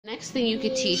next thing you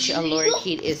could teach a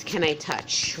lorikeet is can I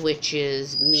touch, which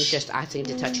is me just asking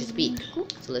to touch his beak.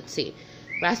 So let's see.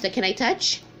 Rasta, can I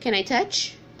touch? Can I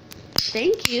touch?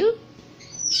 Thank you.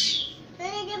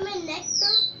 Can I get my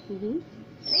nectar? Mm-hmm.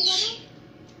 Can I get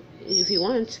it? If you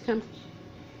want, come.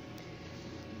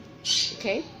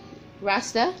 Okay.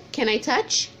 Rasta, can I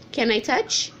touch? Can I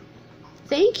touch?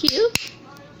 Thank you.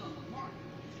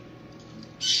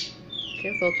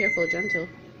 Careful, careful, gentle.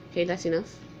 Okay, that's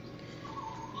enough.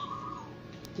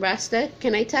 Rasta,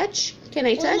 can I touch? Can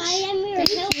I touch?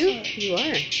 Thank you. You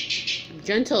are.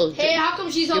 Gentle. Hey, how come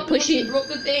she's helping when she broke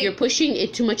the thing? You're pushing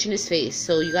it too much in his face,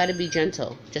 so you gotta be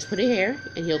gentle. Just put it here,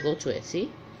 and he'll go to it,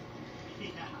 see?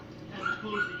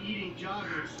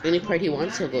 Any part he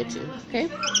wants, he'll go to. Okay?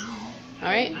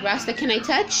 Alright, Rasta, can I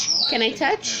touch? Can I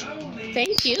touch?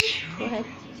 Thank you. Go ahead.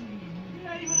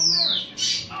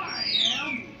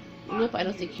 Nope, I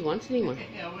don't think he wants anymore.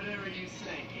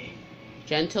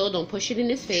 Gentle, don't push it in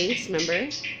his face,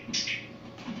 remember?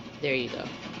 There you go.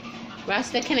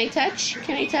 Rasta, can I touch?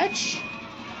 Can I touch?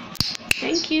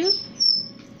 Thank you.